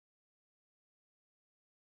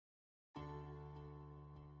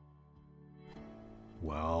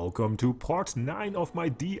Welcome to part 9 of my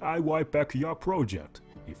DIY backyard project.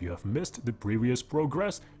 If you have missed the previous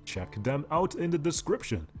progress, check them out in the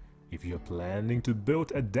description. If you're planning to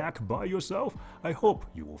build a deck by yourself, I hope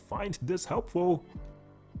you will find this helpful.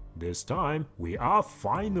 This time, we are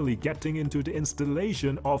finally getting into the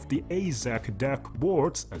installation of the Azek deck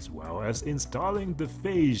boards as well as installing the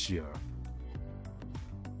Fascia.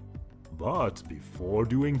 But before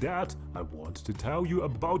doing that, I want to tell you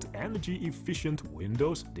about energy-efficient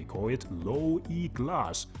windows. They call it low-E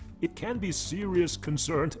glass. It can be serious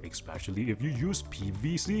concern, especially if you use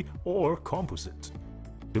PVC or composite.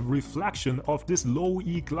 The reflection of this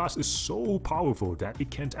low-E glass is so powerful that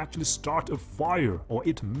it can actually start a fire or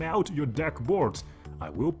it melt your deck boards.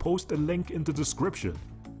 I will post a link in the description.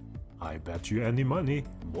 I bet you any money,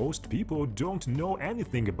 most people don't know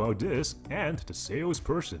anything about this, and the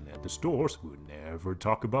salesperson at the stores will never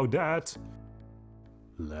talk about that.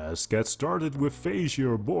 Let's get started with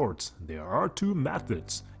fascia boards. There are two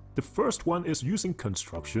methods. The first one is using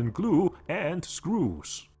construction glue and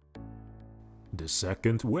screws. The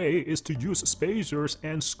second way is to use spacers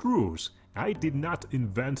and screws. I did not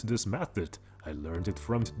invent this method. I learned it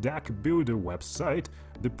from the deck builder website.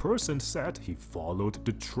 The person said he followed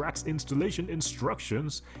the Trex installation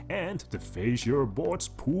instructions and the fascia boards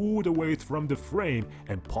pulled away from the frame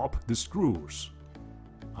and pop the screws.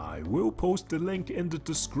 I will post the link in the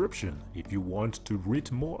description if you want to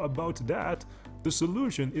read more about that. The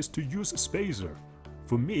solution is to use spacer.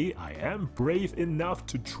 For me, I am brave enough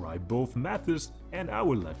to try both methods and I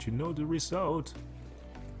will let you know the result.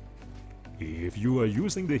 If you are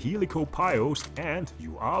using the helical piles and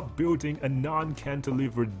you are building a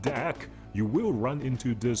non-cantilever deck, you will run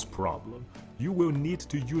into this problem. You will need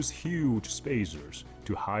to use huge spacers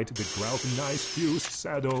to hide the galvanized fuse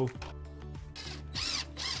saddle.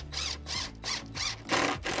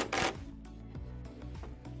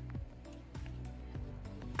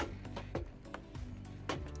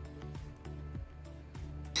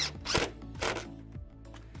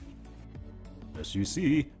 As you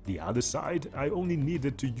see, the other side I only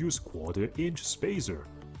needed to use 1/4 inch spacer.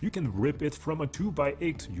 You can rip it from a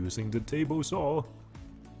 2x8 using the table saw.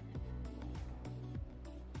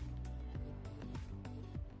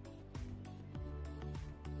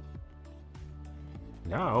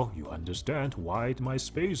 Now you understand why my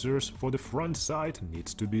spacers for the front side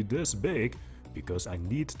needs to be this big, because I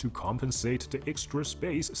need to compensate the extra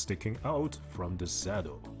space sticking out from the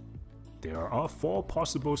saddle. There are 4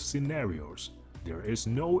 possible scenarios. There is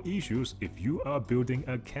no issues if you are building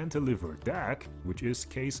a cantilever deck, which is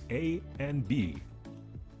case A and B.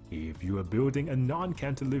 If you are building a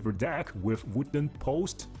non-cantilever deck with wooden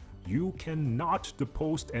post, you can notch the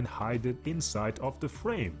post and hide it inside of the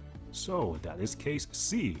frame. So that is case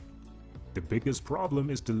C. The biggest problem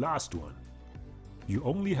is the last one. You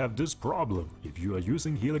only have this problem if you are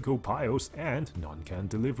using helical piles and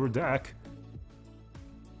non-cantilever deck.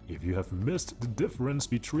 If you have missed the difference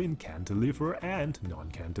between cantilever and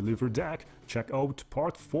non-cantilever deck, check out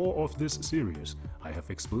part 4 of this series. I have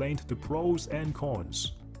explained the pros and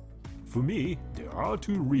cons. For me, there are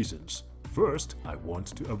 2 reasons. First, I want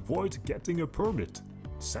to avoid getting a permit.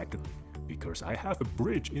 Secondly, because I have a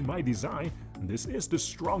bridge in my design, this is the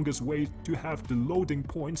strongest way to have the loading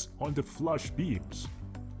points on the flush beams.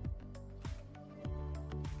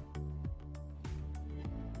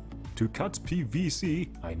 To cut PVC,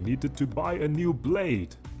 I needed to buy a new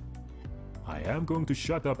blade. I am going to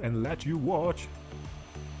shut up and let you watch.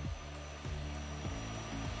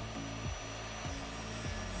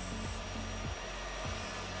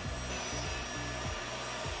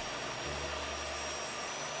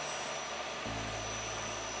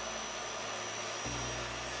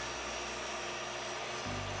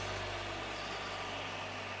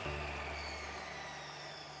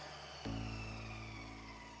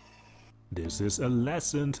 This is a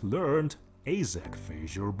lesson learned. Azek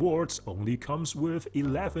fascia boards only comes with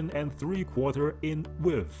 11 3/4 in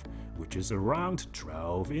width, which is around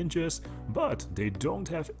 12 inches, but they don't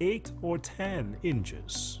have 8 or 10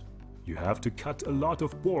 inches. You have to cut a lot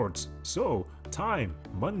of boards, so time,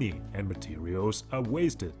 money and materials are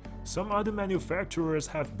wasted. Some other manufacturers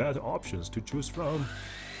have better options to choose from.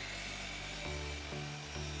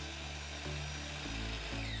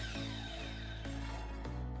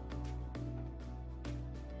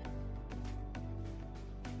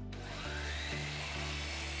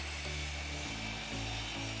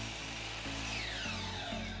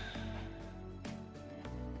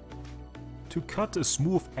 To cut a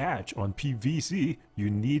smooth edge on PVC, you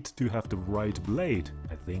need to have the right blade.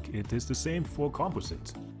 I think it is the same for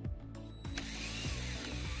composite.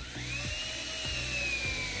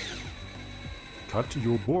 Cut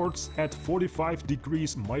your boards at 45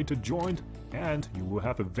 degrees miter joint and you will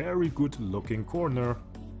have a very good looking corner.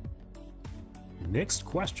 Next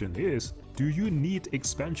question is, do you need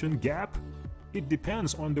expansion gap? It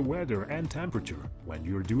depends on the weather and temperature. When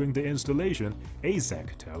you're doing the installation,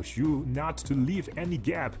 Azek tells you not to leave any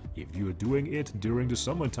gap if you're doing it during the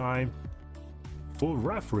summertime. For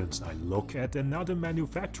reference, I look at another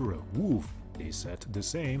manufacturer, Wolf. They said the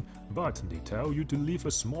same, but they tell you to leave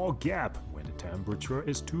a small gap when the temperature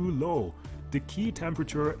is too low. The key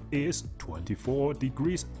temperature is 24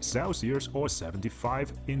 degrees Celsius or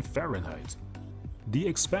 75 in Fahrenheit. The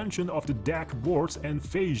expansion of the deck boards and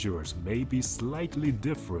fascias may be slightly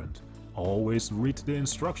different. Always read the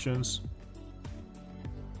instructions.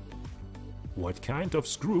 What kind of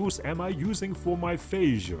screws am I using for my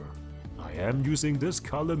fascia? I am using this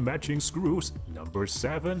color matching screws, number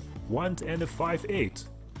 7, 1 and a 5/8.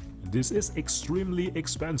 This is extremely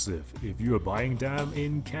expensive if you are buying them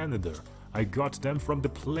in Canada. I got them from the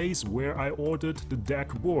place where I ordered the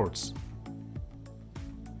deck boards.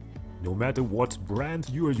 No matter what brand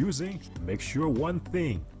you are using, make sure one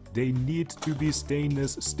thing, they need to be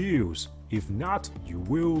stainless steels. If not, you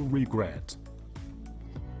will regret.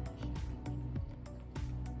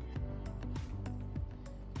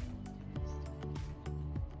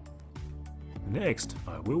 Next,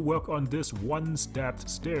 I will work on this one-stepped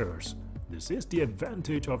stairs. This is the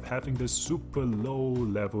advantage of having the super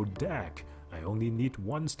low-level deck. I only need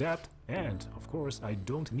one step and, of course, I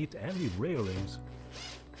don't need any railings.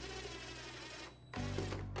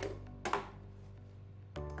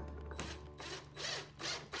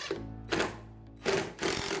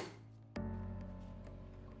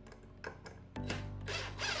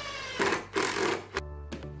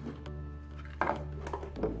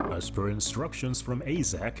 As per instructions from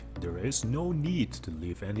Azek, there is no need to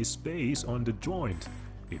leave any space on the joint.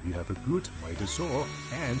 If you have a good miter saw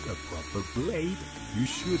and a proper blade, you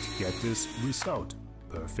should get this result.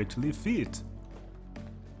 Perfectly fit.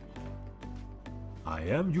 I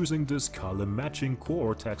am using this color matching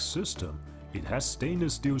Cortex system. It has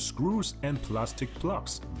stainless steel screws and plastic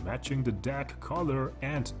plugs, matching the deck color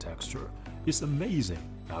and texture. It's amazing.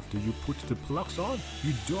 After you put the plugs on,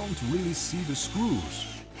 you don't really see the screws.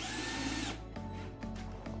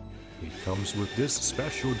 It comes with this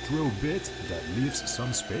special drill bit that leaves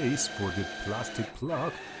some space for the plastic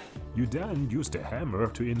plug. You then use the hammer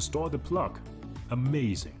to install the plug.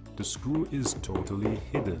 Amazing, the screw is totally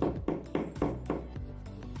hidden.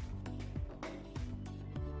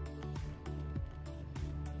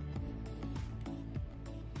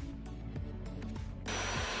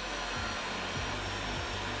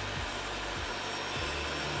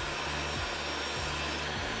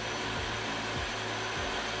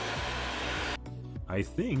 I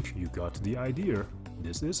think you got the idea.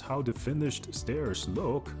 This is how the finished stairs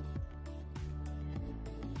look.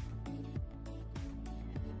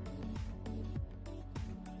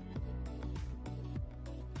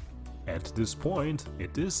 At this point,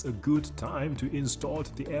 it is a good time to install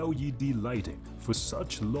the LED lighting. For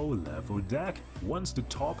such low-level deck, once the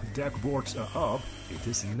top deck boards are up, it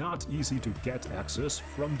is not easy to get access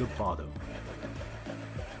from the bottom.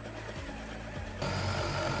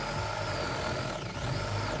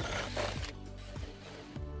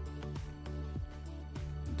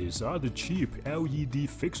 These are the cheap LED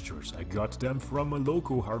fixtures. I got them from a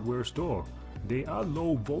local hardware store. They are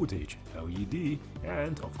low voltage LED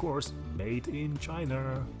and, of course, made in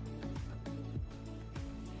China.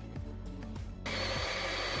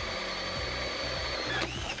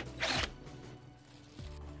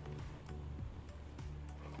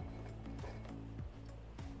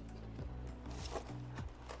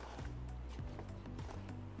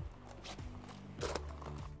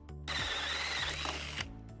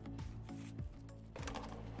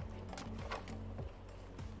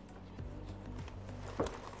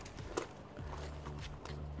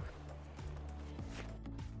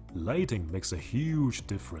 Lighting makes a huge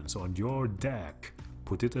difference on your deck.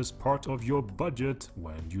 Put it as part of your budget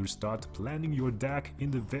when you start planning your deck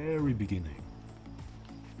in the very beginning.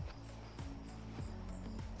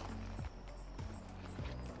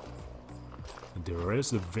 There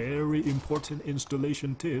is a very important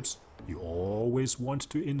installation tips. You always want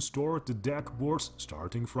to install the deck boards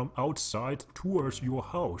starting from outside towards your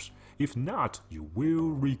house. If not, you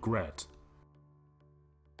will regret.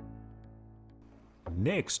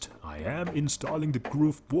 Next, I am installing the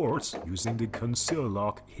groove boards using the conceal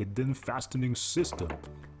lock hidden fastening system.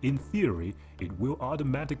 In theory, it will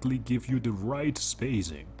automatically give you the right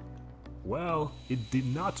spacing. Well, it did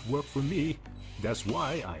not work for me. That's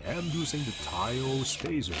why I am using the tile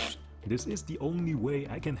spacers. This is the only way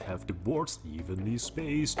I can have the boards evenly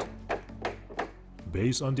spaced.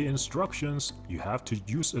 Based on the instructions, you have to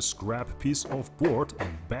use a scrap piece of board and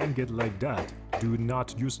bang it like that. Do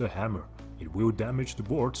not use a hammer, it will damage the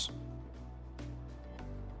boards.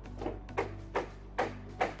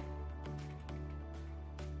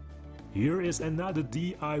 Here is another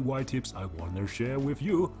DIY tips I wanna share with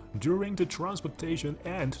you. During the transportation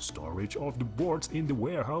and storage of the boards in the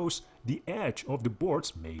warehouse, the edge of the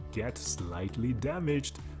boards may get slightly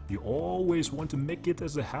damaged. You always want to make it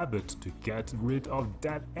as a habit to get rid of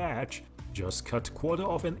that edge. Just cut 1/4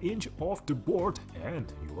 of an inch off the board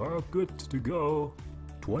and you are good to go.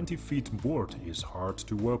 20 feet board is hard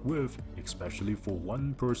to work with, especially for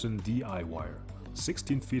one person DIYer.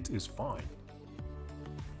 16 feet is fine.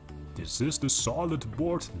 This is the solid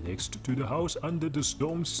board next to the house under the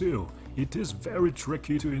stone sill. It is very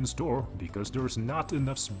tricky to install because there's not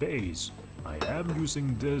enough space. I am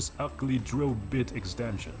using this ugly drill bit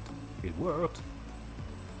extension. It worked.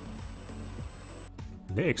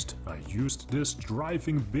 Next, I used this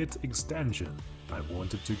driving bit extension. I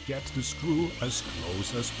wanted to get the screw as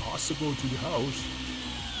close as possible to the house.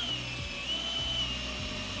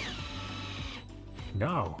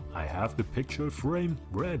 Now I have the picture frame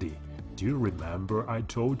ready. Do you remember I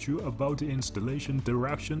told you about the installation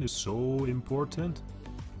direction is so important?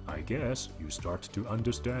 I guess you start to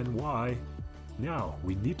understand why. Now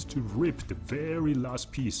we need to rip the very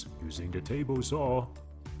last piece using the table saw.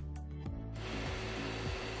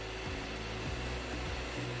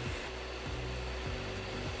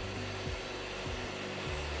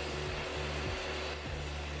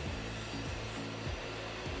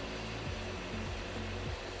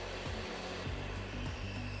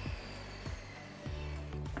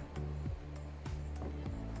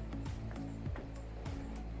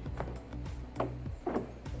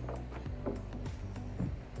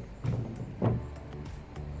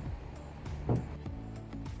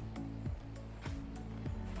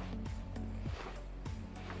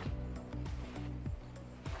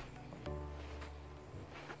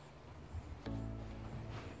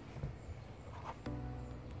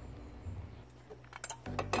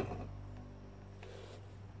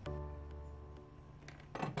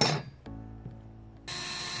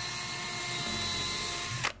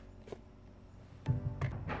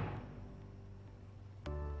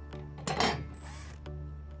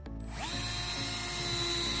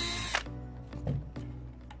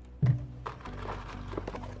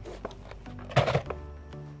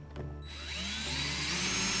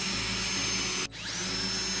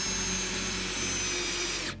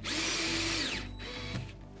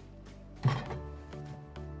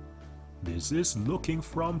 This is looking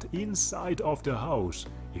from the inside of the house.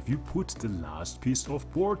 If you put the last piece of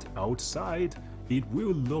board outside, it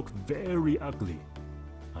will look very ugly.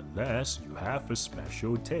 Unless you have a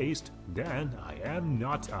special taste, then I am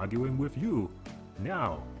not arguing with you.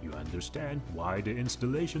 Now you understand why the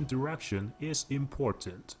installation direction is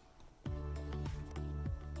important.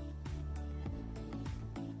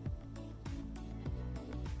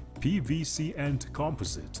 PVC and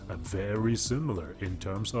composite are very similar in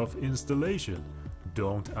terms of installation.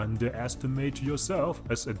 Don't underestimate yourself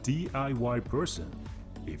as a DIY person.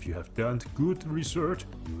 If you have done good research,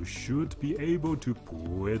 you should be able to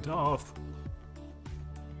pull it off.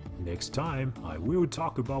 Next time, I will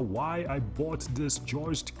talk about why I bought this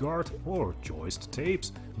joist guard or joist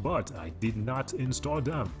tapes, but I did not install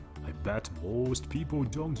them. I bet most people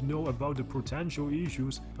don't know about the potential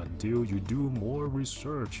issues until you do more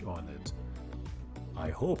research on it.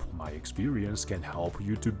 I hope my experience can help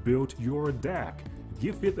you to build your deck.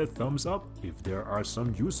 Give it a thumbs up if there are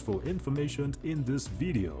some useful information in this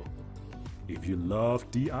video. If you love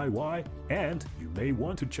DIY, and you may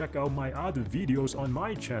want to check out my other videos on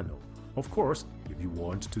my channel. Of course, if you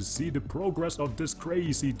want to see the progress of this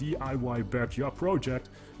crazy DIY backyard project,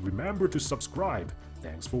 remember to subscribe.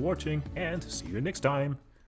 Thanks for watching and see you next time.